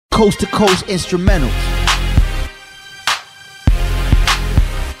coast to coast instrumentals.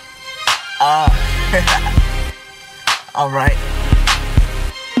 Alright.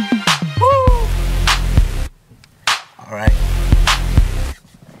 Woo! Alright.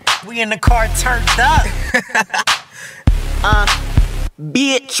 We in the car turned up.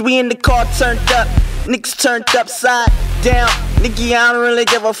 Bitch, we in the car turned up. Niggas turned upside down. Nigga, I don't really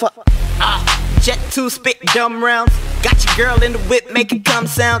give a fuck. Jet 2 spit dumb rounds. Got your girl in the whip making cum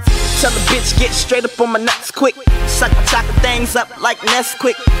sounds. Tell the bitch get straight up on my nuts quick. Suck my chocolate things up like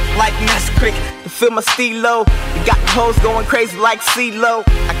Nesquik. Like Nesquik to fill my steelo. You got the hoes going crazy like Cee-Lo.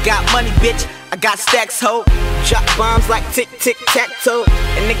 I got money, bitch. I got stacks, ho. Drop bombs like tic-tic-tac-toe.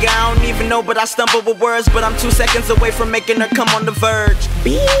 And nigga, I don't even know, but I stumble with words. But I'm 2 seconds away from making her come on the verge.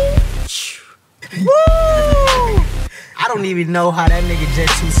 Bitch. Woo! I don't even know how that nigga Jet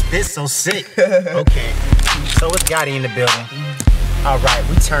 2 spit so sick. Okay, so it's Goddy in the building. Alright,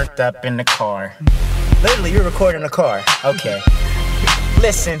 we turned up in the car. Literally, you're recording the car. Okay.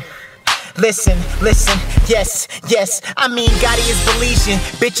 Listen. Listen, yes, I mean Goddy is belizean,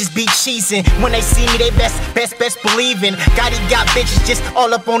 bitches be cheesing. When they see me they best believing. Goddy got bitches just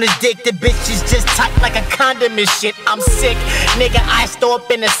all up on his dick. The bitches just tight like a condom and shit. I'm sick, nigga, I store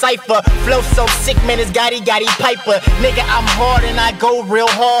up in the cypher. Flow so sick, man, it's Goddy Piper. Nigga, I'm hard and I go real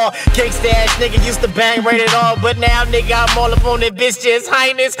hard. Gangsta ass nigga used to bang rated R, but now nigga I'm all up on that bitch just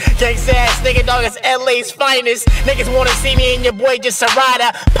highness. Gangsta ass nigga, dog, it's LA's finest. Niggas wanna see me and your boy just a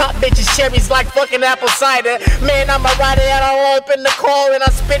rider. Pop bitches cherries like fucking apple cider. Man, I'm a rider and I roll up in the car and I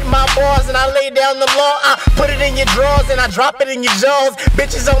spit my bars and I lay down the law. I put it in your drawers and I drop it in your jaws.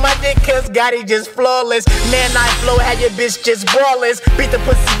 Bitches on my dick cause Goddy just flawless. Man, I flow, had your bitch just brawless. Beat the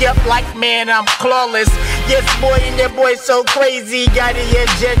pussy up like man, I'm clawless. Yes, boy, and your boy so crazy. Goddy and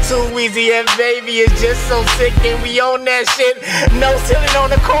Jet 2 Weezy and baby is just so sick and we on that shit. No ceiling on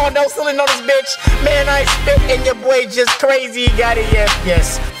the car, no ceiling on this bitch. Man, I spit and your boy just crazy. Goddy,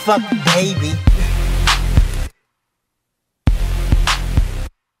 yes, fuck baby.